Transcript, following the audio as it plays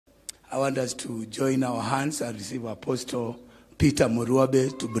I want us to join our hands and receive Apostle Peter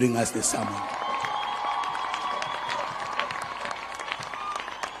Morwabe to bring us the sermon.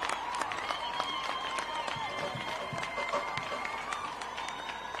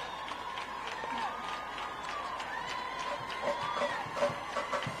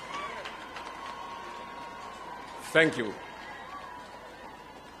 Thank you.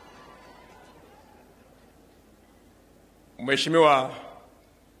 Mheshimiwa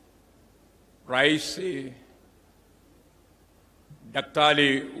Rais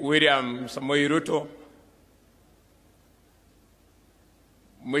Daktari William Samoei Ruto,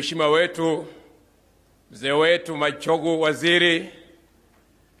 Mheshimiwa wetu, mzee wetu Machogu waziri,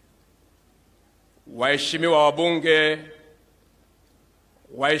 waheshimiwa wabunge,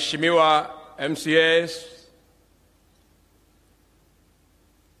 waheshimiwa MCAs,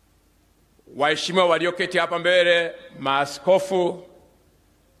 waheshimiwa walioketi hapa mbele, maaskofu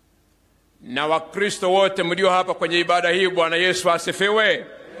na Wakristo wote mlio hapa kwenye ibada hii, Bwana Yesu asifiwe.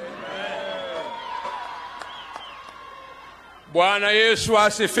 Bwana Yesu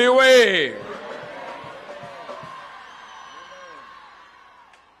asifiwe.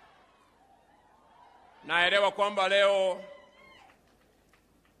 Naelewa kwamba leo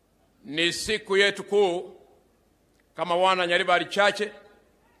ni siku yetu kuu kama wana Nyaribari chache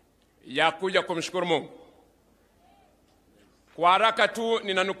ya kuja kumshukuru Mungu. Kwa haraka tu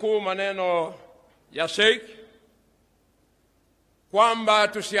ninanukuu maneno ya Sheikh kwamba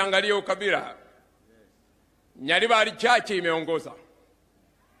tusiangalie ukabila. Nyaribari chache imeongoza.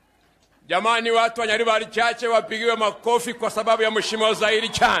 Jamani, watu wa Nyaribari chache wapigiwe makofi kwa sababu ya Mheshimiwa Zairi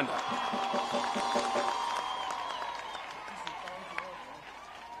Chanda.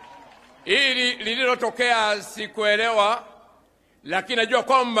 Hili lililotokea sikuelewa, lakini najua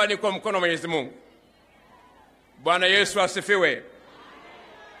kwamba ni kwa mkono wa Mwenyezi Mungu. Bwana Yesu asifiwe.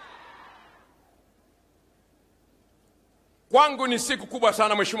 Kwangu ni siku kubwa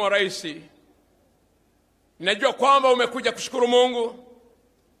sana, Mheshimiwa Rais. Ninajua kwamba umekuja kushukuru Mungu,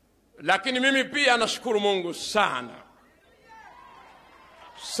 lakini mimi pia nashukuru Mungu sana.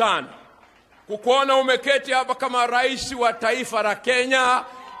 Sana. Kukuona umeketi hapa kama rais wa taifa la Kenya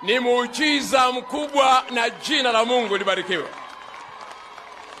ni muujiza mkubwa, na jina la Mungu libarikiwe.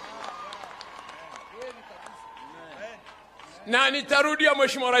 Na nitarudia,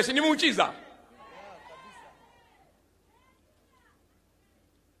 Mheshimiwa Rais, ni muujiza.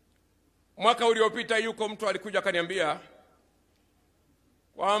 Mwaka uliopita yuko mtu alikuja akaniambia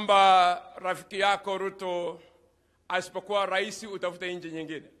kwamba rafiki yako Ruto asipokuwa rais utafute nchi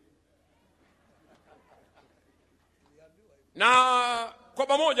nyingine. Na kwa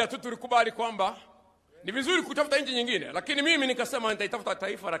pamoja tu tulikubali kwamba ni vizuri kutafuta nchi nyingine, lakini mimi nikasema nitaitafuta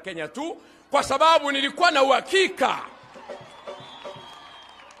taifa la Kenya tu, kwa sababu nilikuwa na uhakika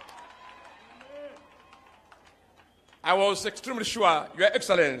I was extremely sure, Your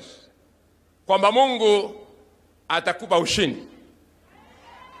Excellency, kwamba Mungu atakupa ushindi.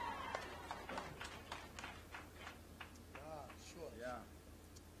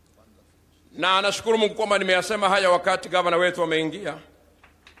 Na nashukuru Mungu kwamba nimeyasema haya wakati gavana wetu ameingia.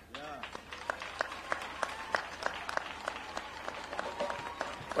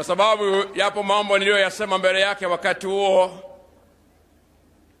 Kwa sababu yapo mambo niliyoyasema mbele yake wakati huo,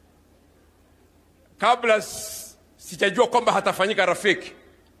 kabla sijajua kwamba hatafanyika rafiki.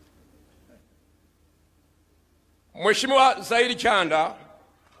 Mheshimiwa Zairi Chanda,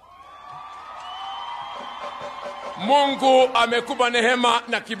 Mungu amekupa neema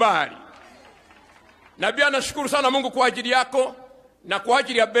na kibali. Na pia nashukuru sana Mungu kwa ajili yako na kwa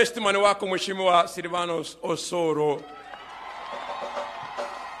ajili ya best man wako Mheshimiwa Silvanus Osoro.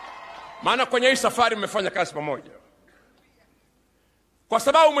 Maana kwenye hii safari mmefanya kazi pamoja. Kwa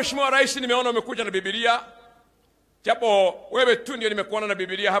sababu Mheshimiwa Rais, nimeona umekuja na Biblia. Japo wewe tu ndio nimekuona na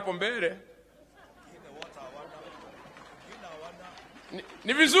Biblia hapo mbele.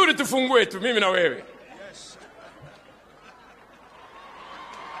 Ni vizuri tufungue tu mimi na wewe.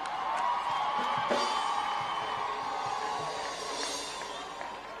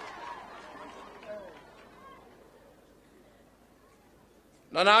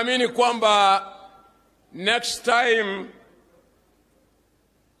 Na naamini kwamba next time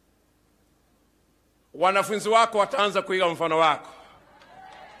wanafunzi wako wataanza kuiga mfano wako.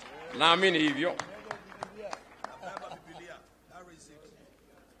 Naamini hivyo.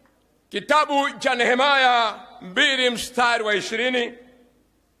 Kitabu cha Nehemia 2:20.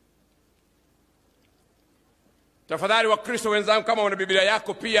 Tafadhali Wakristo wenzangu, kama una Biblia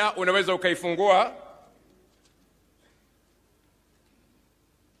yako pia unaweza ukaifungua.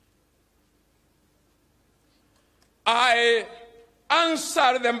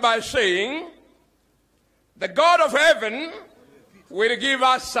 answered them by saying, the God of heaven will give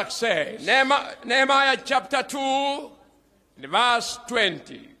us success. Nehemiah chapter 2, verse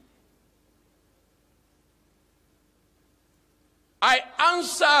 20. I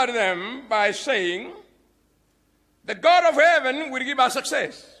answered them by saying, the God of heaven will give us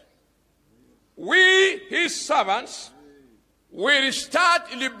success. We, his servants, will start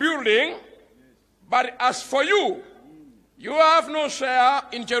rebuilding, but as for you, you have no share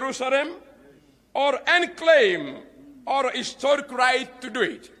in Jerusalem or any claim or historic right to do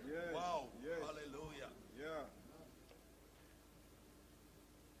it. Wow. Yes. Hallelujah. Yeah.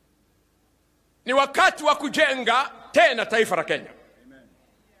 Ni wakati wa kujenga tena taifa la Kenya.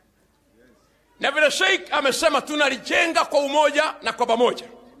 Na vile Sheikh amesema tunalijenga kwa umoja na kwa pamoja.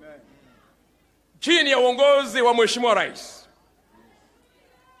 Chini ya uongozi wa Mheshimiwa Rais.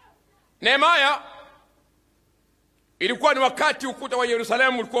 Nehemiah, ilikuwa ni wakati ukuta wa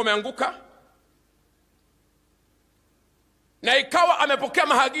Yerusalemu ulikuwa umeanguka. Na ikawa amepokea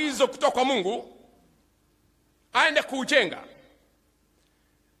maagizo kutoka kwa Mungu aende kuujenga.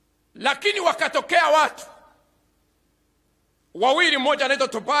 Lakini wakatokea watu wawili, mmoja anaitwa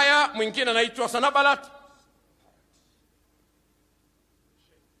Tobaya, mwingine anaitwa Sanabalat.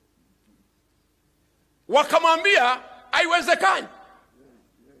 Wakamwambia haiwezekani.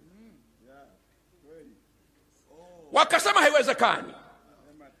 Wakasema haiwezekani.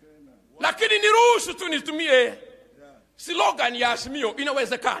 Lakini niruhusu tu nitumie slogan ya Azimio,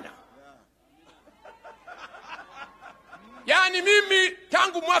 inawezekana. Yani mimi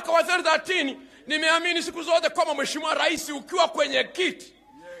tangu mwaka wa 2013 nimeamini siku zote kwamba Mheshimiwa Rais ukiwa kwenye kiti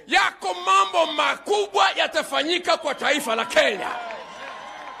yako mambo makubwa yatafanyika kwa taifa la Kenya.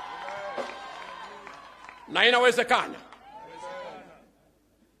 Na inawezekana.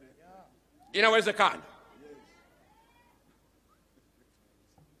 Inawezekana.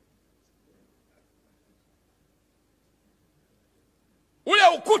 Ule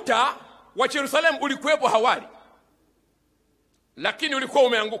ukuta wa Yerusalemu ulikuwepo hawali, lakini ulikuwa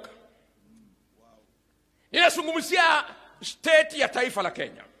umeanguka. Ninazungumzia state ya taifa la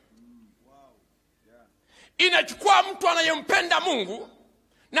Kenya. Inachukua mtu anayempenda Mungu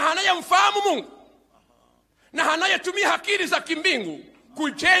na anayemfahamu Mungu na anayetumia akili za kimbingu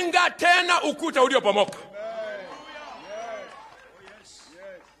kujenga tena ukuta uliopomoka.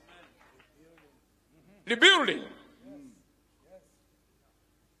 Rebuilding.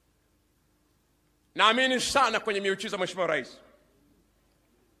 Naamini sana kwenye miujiza Mheshimiwa Rais.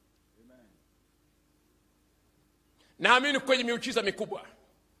 Naamini kwenye miujiza mikubwa.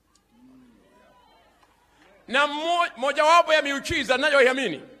 Na mojawapo ya miujiza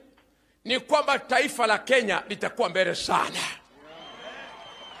ninayoiamini ni kwamba taifa la Kenya litakuwa mbele sana.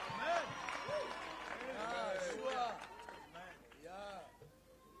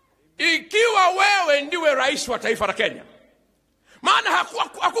 Ikiwa wewe ndiwe rais wa taifa la Kenya, maana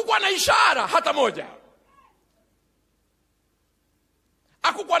hakukuwa na ishara hata moja.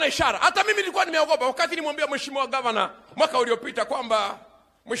 Hakukuwa na ishara. Hata mimi nilikuwa nimeogopa wakati nimwambia Mheshimiwa Governor mwaka uliopita kwamba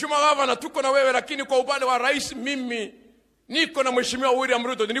Mheshimiwa Governor tuko na wewe, lakini kwa upande wa rais mimi niko na Mheshimiwa William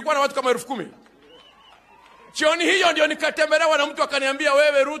Ruto. Nilikuwa na watu kama 10,000. Jioni hiyo ndio nikatembelewa na mtu akaniambia,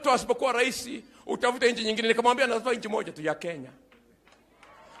 wewe Ruto asipokuwa rais utafute nchi nyingine. Nikamwambia natafuta nchi moja tu ya Kenya.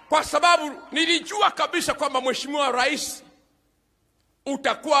 Kwa sababu nilijua kabisa kwamba Mheshimiwa Rais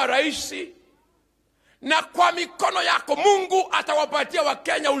utakuwa rais, na kwa mikono yako Mungu atawapatia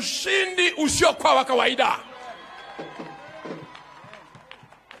Wakenya ushindi usiokuwa wa kawaida.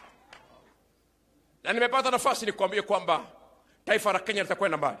 Na nimepata nafasi nikwambie kwamba taifa la Kenya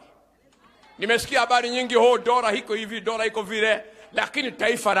litakwenda mbali. Nimesikia habari nyingi, dola hiko hivi, dola hiko vile, lakini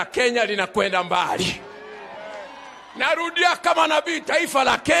taifa la Kenya linakwenda mbali. Narudia kama nabii, taifa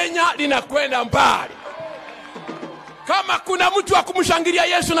la Kenya linakwenda mbali. Kama kuna mtu wa kumshangilia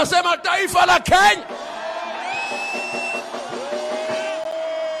Yesu, nasema taifa la Kenya.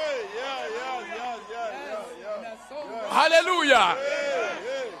 Haleluya.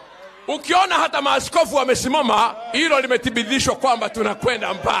 Ukiona hata maaskofu wamesimama, hilo limethibitishwa kwamba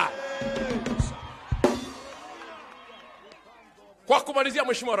tunakwenda mbali. Kwa kumalizia,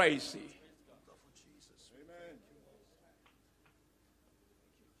 Mheshimiwa Rais,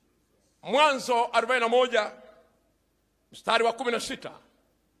 Mwanzo 41 mstari wa 16,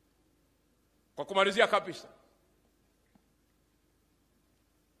 kwa kumalizia kabisa,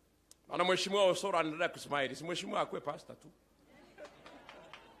 ana Mheshimiwa Osoro anaendelea kusmile. Si Mheshimiwa akwe pastor tu.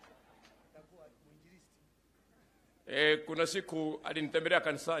 Kuna siku alinitembelea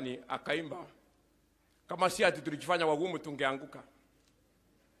kanisani akaimba, kama si ati tulijifanya wagumu tungeanguka.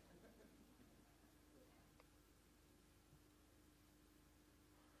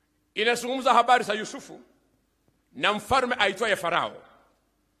 inazungumza habari za Yusufu na mfalme aitwaye Farao.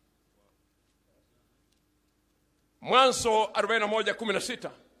 Mwanzo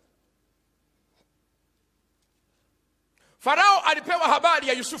 41:16. Farao alipewa habari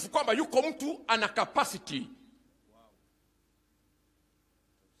ya Yusufu kwamba yuko mtu ana capacity.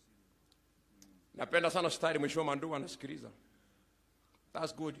 Napenda sana style mwisho mandu anasikiliza.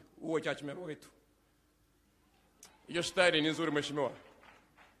 That's good. Uwe church member wetu. Hiyo style ni nzuri mheshimiwa.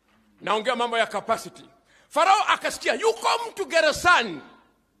 Naongea mambo ya capacity. Farao akasikia yuko mtu gerezani.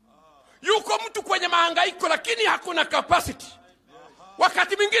 Yuko mtu kwenye mahangaiko lakini hakuna capacity.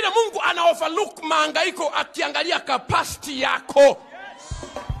 Wakati mwingine Mungu ana overlook mahangaiko akiangalia capacity yako.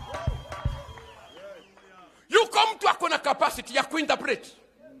 Yuko mtu akona capacity ya kuinterpret.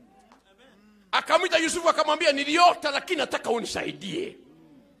 Akamwita Yusufu akamwambia niliota lakini nataka unisaidie.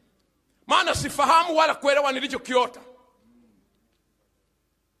 Maana sifahamu wala kuelewa nilichokiota.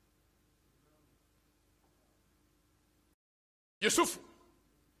 Yusufu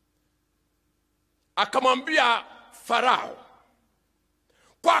akamwambia Farao,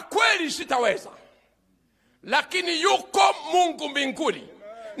 kwa kweli sitaweza, lakini yuko Mungu mbinguni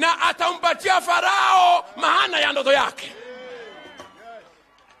na atampatia Farao maana ya ndoto yake.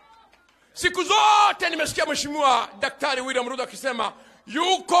 Siku zote nimesikia mheshimiwa Daktari William Ruto akisema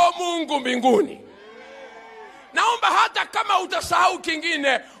yuko Mungu mbinguni. Naomba hata kama utasahau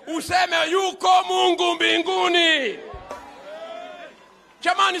kingine useme yuko Mungu mbinguni.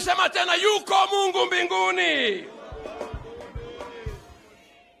 Jamani, sema tena yuko Mungu mbinguni.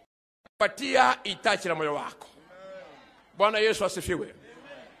 Patia itachi la moyo wako. Bwana Yesu asifiwe.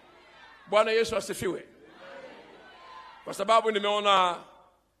 Bwana Yesu asifiwe. Kwa sababu nimeona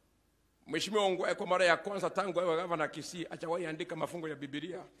mheshimiwa Ongwae kwa mara ya kwanza tangu awe gavana Kisii hajawahi andika mafungo ya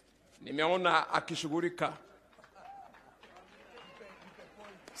Biblia. Nimeona akishughulika.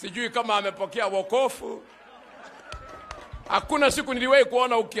 Sijui kama amepokea wokovu. Hakuna siku niliwahi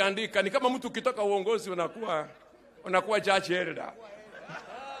kuona ukiandika. Ni kama mtu ukitoka uongozi unakuwa judge elder.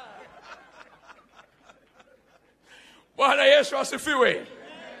 Bwana Yesu asifiwe.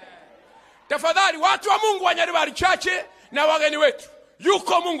 Tafadhali watu wa Mungu wa Nyaribari chache na wageni wetu,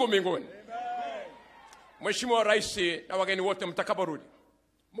 yuko Mungu mbinguni. Mheshimiwa Rais na wageni wote mtakaporudi,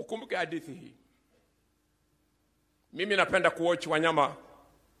 mkumbuke hadithi hii. Mimi napenda kuwatch wanyama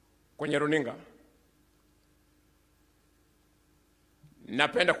kwenye runinga.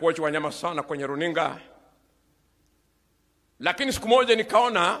 Napenda kuwatch wanyama sana kwenye runinga. Lakini siku moja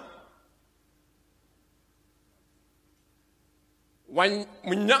nikaona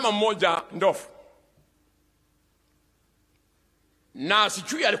mnyama mmoja ndofu. Na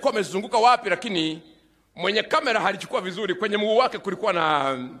sijui alikuwa amezunguka wapi, lakini mwenye kamera halichukua vizuri. Kwenye mguu wake kulikuwa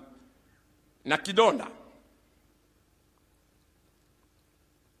na kidonda.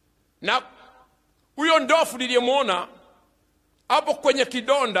 Na huyo ndofu niliyemuona hapo kwenye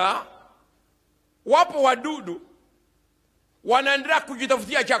kidonda, wapo wadudu wanaendelea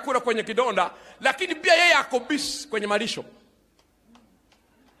kujitafutia chakula kwenye kidonda, lakini pia yeye ako busy kwenye malisho.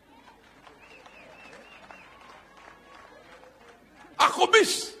 Ako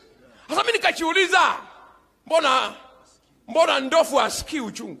busy. Sasa mimi nikajiuliza, mbona ndofu asikii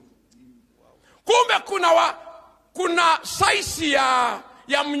uchungu? Kumbe kuna size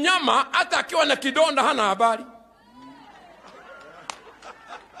ya mnyama hata akiwa na kidonda hana habari.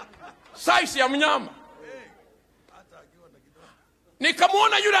 Size ya mnyama.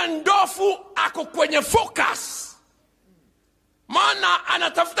 Nikamwona yule ndofu ako kwenye focus. Maana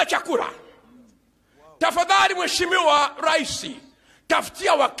anatafuta chakula. Tafadhali Mheshimiwa Rais,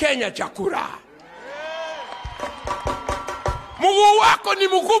 tafutia wa Kenya chakula. Mungu wako ni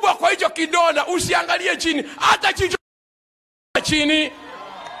mkubwa kwa hicho kidonda, usiangalie chini. Hata chini.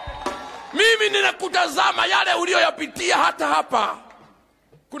 Mimi ninakutazama yale uliyoyapitia hata hapa.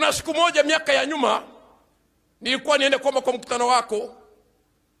 Kuna siku moja miaka ya nyuma nilikuwa niende kwa mkutano wako,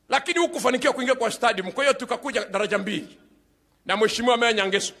 lakini hukufanikiwa kuingia kwa stadium. Kwa hiyo tukakuja daraja 2 na Mheshimiwa Meya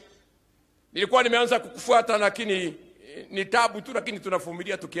Nyangeso. Nilikuwa nimeanza kukufuata, lakini ni tabu tu, lakini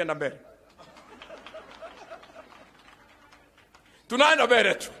tunavumilia tukienda mbele. Tunaenda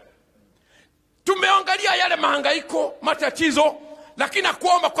mbele tu. Tumeangalia yale mahangaiko, matatizo, lakini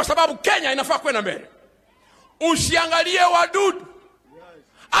nakuomba kwa sababu Kenya inafaa kwenda mbele. Usiangalie wadudu.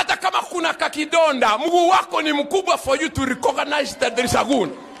 Hata kama kuna kakidonda, Mungu wako ni mkubwa for you to recognize that there is a good.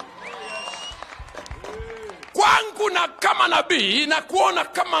 Kwangu na kama nabii na kuona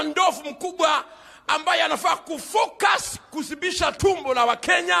kama ndofu mkubwa ambaye anafaa kufocus kusibisha tumbo la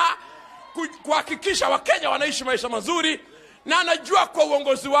Wakenya, kuhakikisha Wakenya wanaishi maisha mazuri, na anajua kwa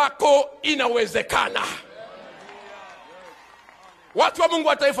uongozi wako inawezekana. watu wa Mungu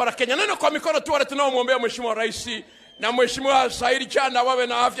wa taifa la Kenya, neno kwa mikono tu wale tunaomwombea Mheshimiwa Rais na Mheshimiwa Said Chanda wawe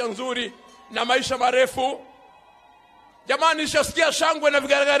na afya nzuri na maisha marefu. Jamani, nishasikia shangwe na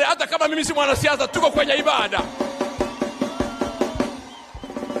vigaragari, hata kama mimi si mwanasiasa, tuko kwenye ibada.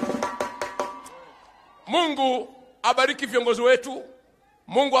 Mungu abariki viongozi wetu.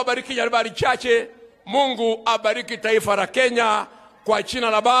 Mungu abariki Nyaribari Chache. Mungu abariki taifa la Kenya, kwa jina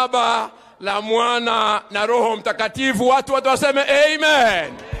la Baba, la Mwana na Roho Mtakatifu. Watu waseme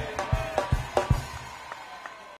amen.